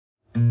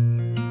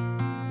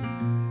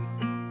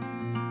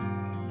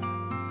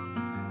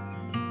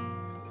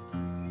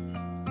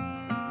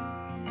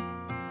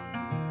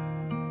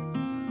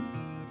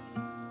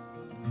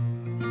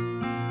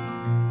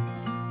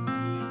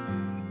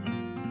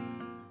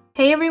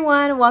Hey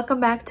everyone,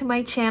 welcome back to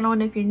my channel,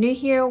 and if you're new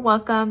here,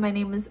 welcome. My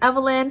name is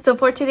Evelyn. So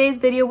for today's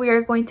video, we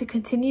are going to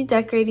continue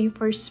decorating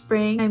for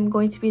spring. I'm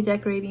going to be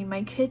decorating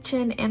my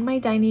kitchen and my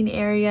dining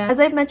area.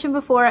 As I've mentioned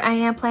before, I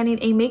am planning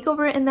a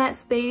makeover in that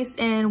space,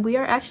 and we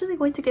are actually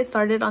going to get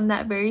started on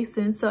that very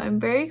soon. So I'm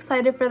very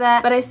excited for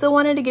that, but I still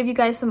wanted to give you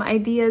guys some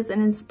ideas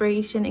and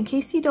inspiration in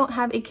case you don't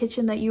have a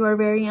kitchen that you are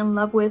very in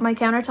love with. My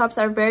countertops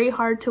are very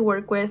hard to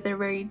work with. They're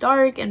very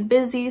dark and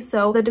busy,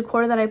 so the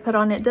decor that I put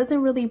on it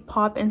doesn't really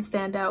pop and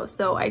stand out.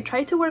 So I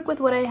try to work with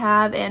what I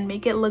have and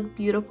make it look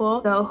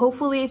beautiful. So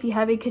hopefully if you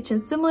have a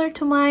kitchen similar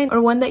to mine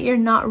or one that you're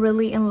not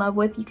really in love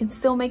with, you can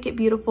still make it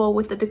beautiful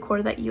with the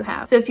decor that you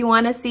have. So if you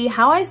want to see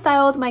how I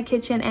styled my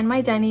kitchen and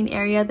my dining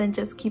area, then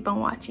just keep on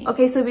watching.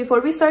 Okay, so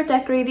before we start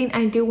decorating,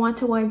 I do want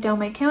to wipe down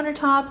my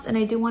countertops, and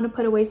I do want to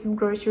put away some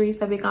groceries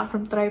that we got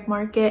from Thrive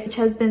Market, which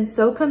has been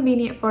so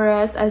convenient for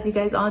us. As you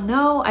guys all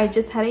know, I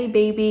just had a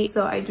baby,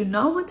 so I do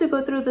not want to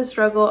go through the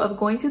struggle of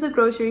going to the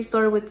grocery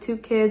store with 2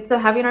 kids. So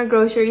having our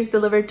groceries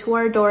delivered to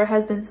our door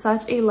has been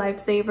such a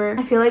lifesaver.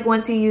 I feel like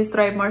once you use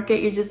Thrive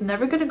Market, you're just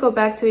never gonna go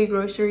back to a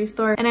grocery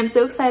store. And I'm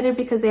so excited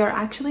because they are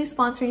actually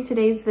sponsoring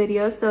today's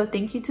video. So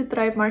thank you to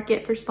Thrive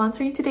Market for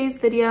sponsoring today's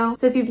video.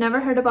 So if you've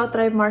never heard about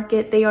Thrive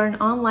Market, they are an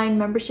online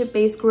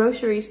membership-based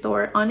grocery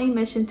store on a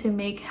mission to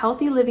make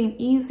healthy living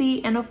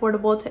easy and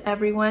affordable to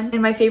everyone.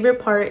 And my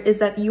favorite part is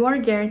that you are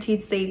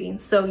guaranteed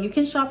savings. So you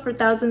can shop for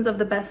thousands of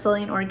the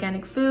best-selling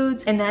organic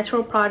foods and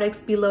natural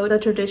products below the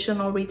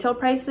traditional retail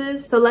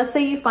prices. So let's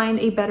say you find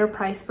a better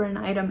price for an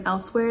item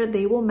elsewhere,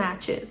 they will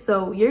match it.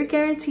 So you're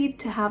guaranteed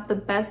to have the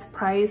best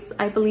price.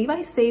 I believe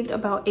I saved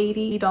about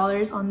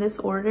 $80 on this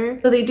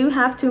order. So they do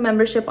have 2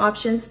 membership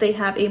options. They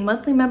have a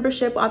monthly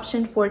membership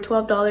option for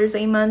 $12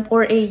 a month,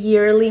 or a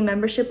yearly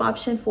membership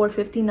option for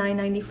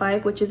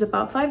 $59.95, which is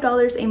about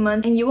 $5 a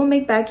month, and you will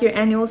make back your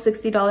annual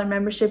 $60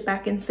 membership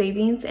back in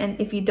savings. And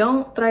if you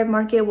don't, Thrive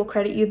Market will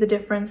credit you the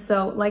difference.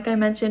 So like I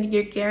mentioned,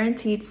 you're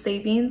guaranteed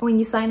savings. When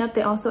you sign up,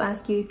 they also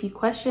ask you a few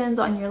questions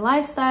on your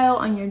lifestyle,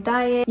 on your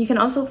diet. You can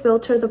also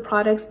filter the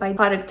products by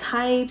product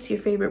types, your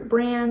favorite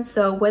brands.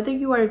 So whether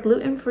you are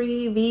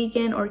gluten-free,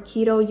 vegan, or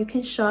keto, you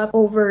can shop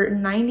over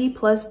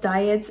 90+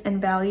 diets and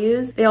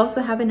values. They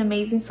also have an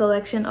amazing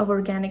selection of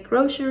organic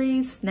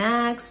groceries,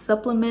 snacks,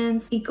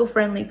 supplements,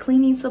 eco-friendly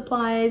cleaning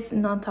supplies,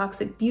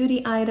 non-toxic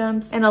beauty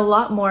items, and a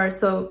lot more.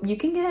 So you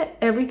can get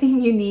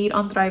everything you need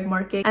on Thrive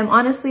Market. I'm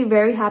honestly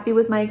very happy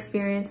with my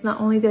experience.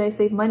 Not only did I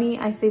save money,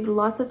 I saved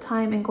lots of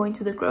time in going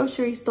to the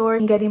grocery store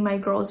and getting my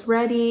girls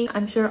ready.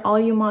 I'm sure all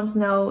you moms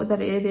know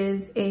that it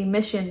is a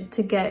mission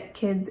to get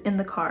kids in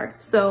the car.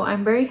 So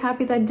I'm very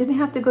happy that I didn't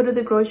have to go to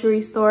the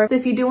grocery store. So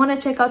if you do want to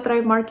check out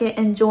Thrive Market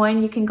and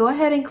join, you can go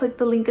ahead and click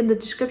the link in the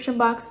description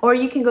box, or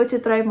you can go to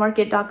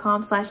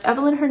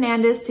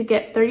thrivemarket.com/evelynhernandez to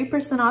get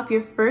 30% off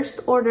your first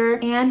order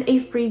and a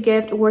free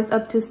gift worth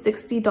up to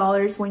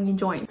 $60 when you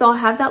join. So I'll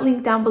have that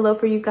link down below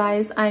for you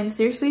guys. I'm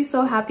seriously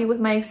so happy with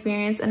my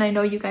experience, and I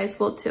know you guys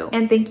will too.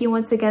 And thank you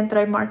once again,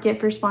 Thrive Market,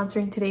 for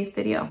sponsoring today's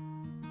video.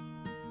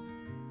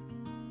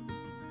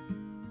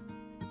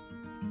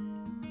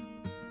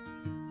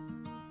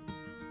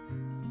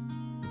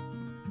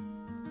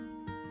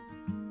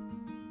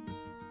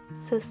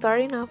 So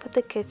starting off with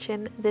the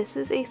kitchen, this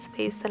is a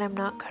space that I'm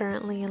not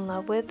currently in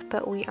love with,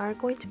 but we are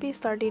going to be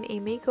starting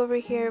a makeover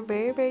here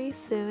very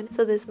soon.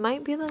 So this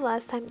might be the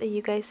last time that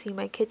you guys see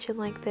my kitchen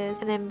like this,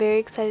 and I'm very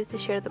excited to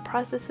share the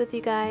process with you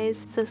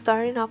guys. So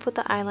starting off with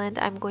the island,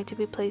 I'm going to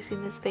be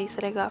placing this vase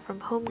that I got from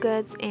Home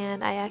Goods,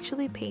 and I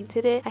actually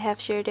painted it. I have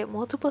shared it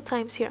multiple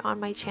times here on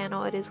my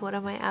channel. It is one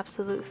of my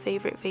absolute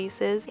favorite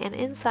vases, and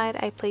inside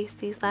I placed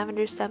these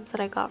lavender stems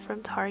that I got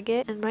from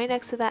Target, and right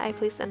next to that I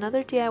placed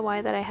another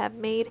DIY that I have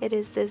made. It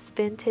is this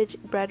vintage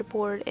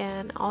breadboard,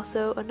 and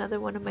also another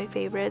one of my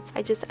favorites.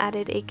 I just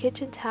added a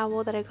kitchen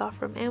towel that I got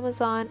from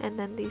Amazon, and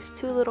then these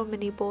 2 little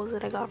mini bowls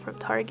that I got from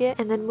Target.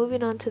 And then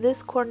moving on to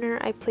this corner,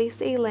 I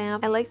placed a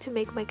lamp. I like to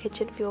make my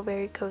kitchen feel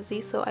very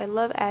cozy, so I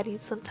love adding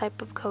some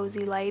type of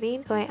cozy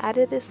lighting. So I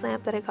added this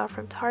lamp that I got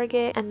from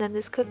Target, and then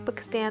this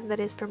cookbook stand that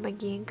is from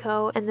Maggie &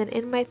 Co. And then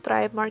in my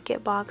Thrive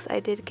Market box,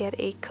 I did get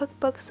a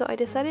cookbook, so I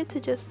decided to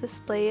just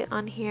display it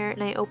on here,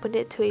 and I opened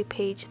it to a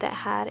page that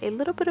had a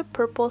little bit of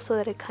purple so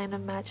that it kind of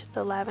matched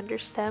the lavender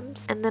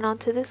stems. And then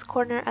onto this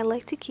corner, I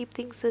like to keep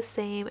things the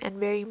same and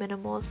very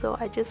minimal, so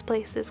I just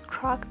placed this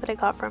crock that I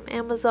got from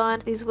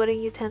Amazon, these wooden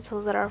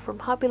utensils that are from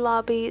Hobby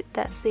Lobby,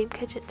 that same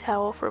kitchen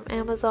towel from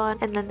Amazon,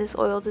 and then this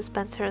oil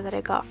dispenser that I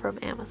got from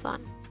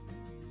Amazon.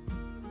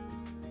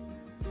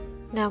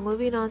 Now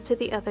moving on to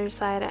the other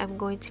side, I'm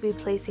going to be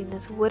placing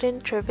this wooden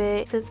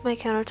trivet. Since my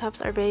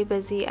countertops are very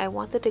busy, I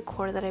want the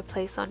decor that I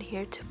place on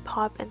here to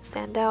pop and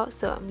stand out,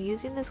 so I'm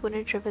using this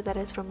wooden trivet that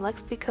is from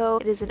Lexpico.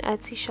 It is an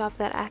Etsy shop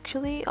that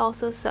actually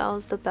also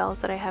sells the bells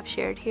that I have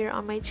shared here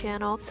on my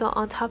channel. So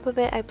on top of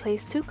it, I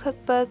placed 2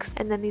 cookbooks,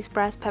 and then these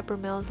brass pepper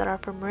mills that are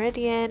from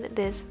Meridian,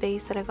 this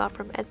vase that I got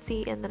from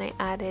Etsy, and then I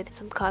added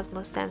some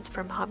Cosmo stems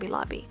from Hobby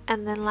Lobby.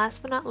 And then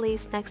last but not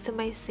least, next to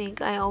my sink,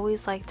 I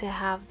always like to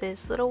have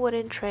this little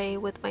wooden tray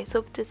with my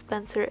soap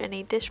dispenser and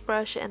a dish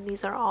brush, and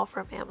these are all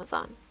from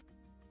Amazon.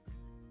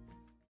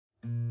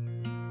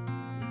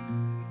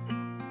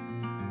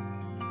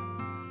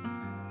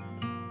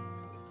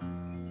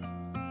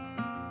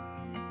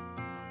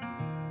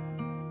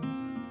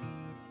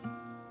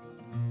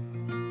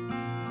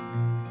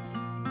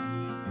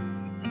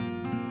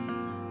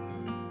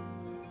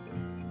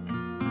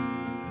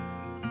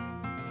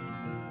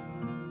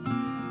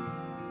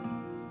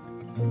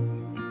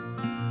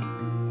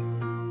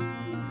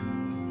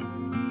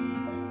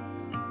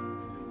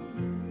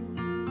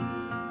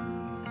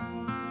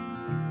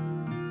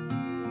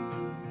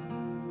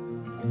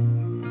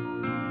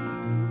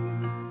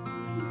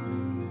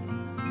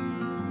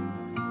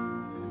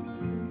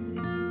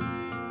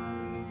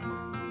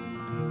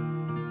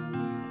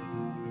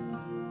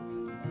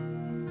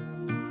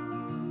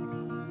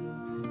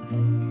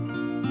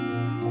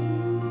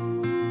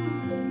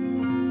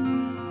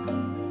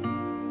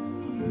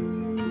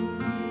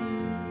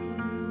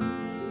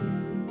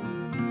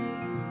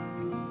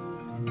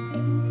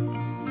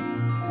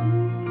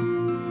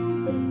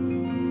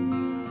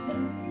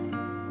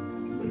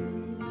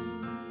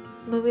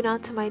 Moving on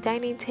to my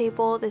dining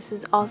table, this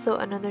is also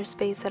another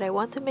space that I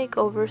want to make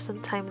over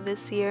sometime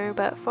this year,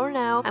 but for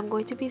now I'm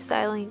going to be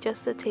styling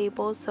just the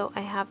table. So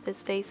I have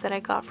this vase that I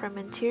got from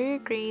Interior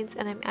Greens,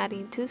 and I'm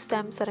adding 2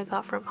 stems that I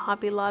got from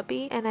Hobby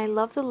Lobby, and I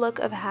love the look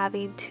of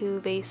having 2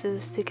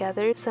 vases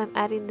together, so I'm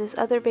adding this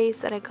other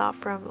vase that I got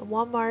from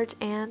Walmart,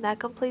 and that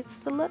completes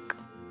the look.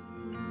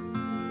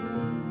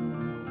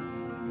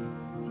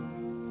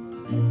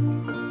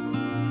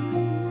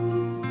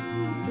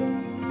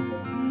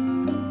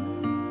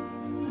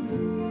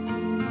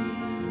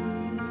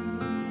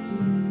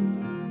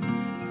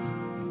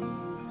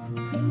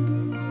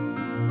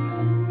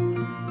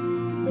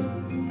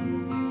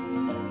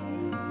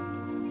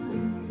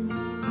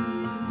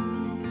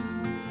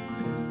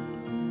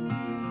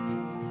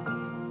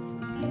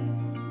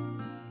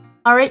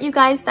 Alright you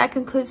guys, that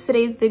concludes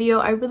today's video.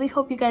 I really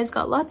hope you guys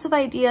got lots of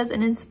ideas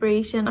and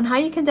inspiration on how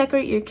you can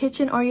decorate your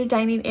kitchen or your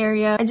dining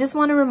area. I just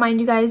want to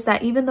remind you guys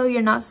that even though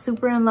you're not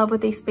super in love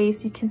with a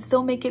space, you can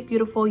still make it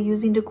beautiful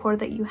using decor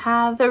that you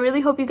have. So I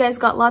really hope you guys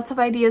got lots of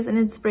ideas and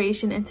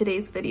inspiration in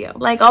today's video.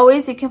 Like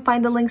always, you can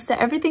find the links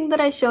to everything that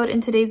I showed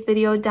in today's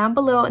video down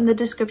below in the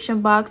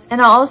description box,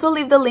 and I'll also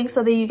leave the link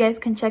so that you guys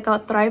can check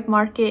out Thrive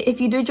Market. If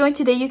you do join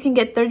today, you can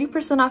get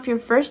 30% off your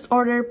first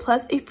order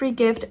plus a free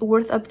gift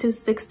worth up to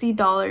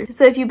 $60.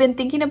 So if you've been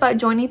thinking about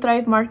joining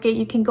Thrive Market,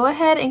 you can go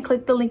ahead and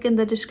click the link in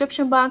the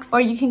description box, or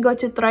you can go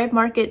to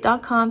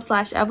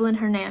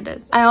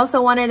thrivemarket.com/evelynhernandez. I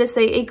also wanted to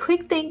say a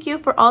quick thank you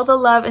for all the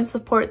love and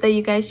support that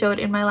you guys showed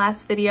in my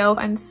last video.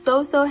 I'm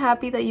so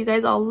happy that you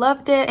guys all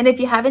loved it. And if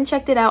you haven't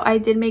checked it out, I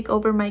did make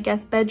over my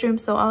guest bedroom,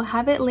 so I'll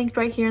have it linked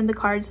right here in the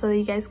card so that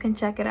you guys can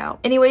check it out.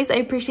 Anyways, I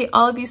appreciate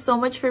all of you so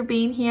much for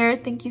being here.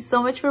 Thank you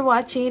so much for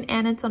watching,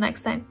 and until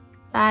next time,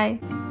 bye.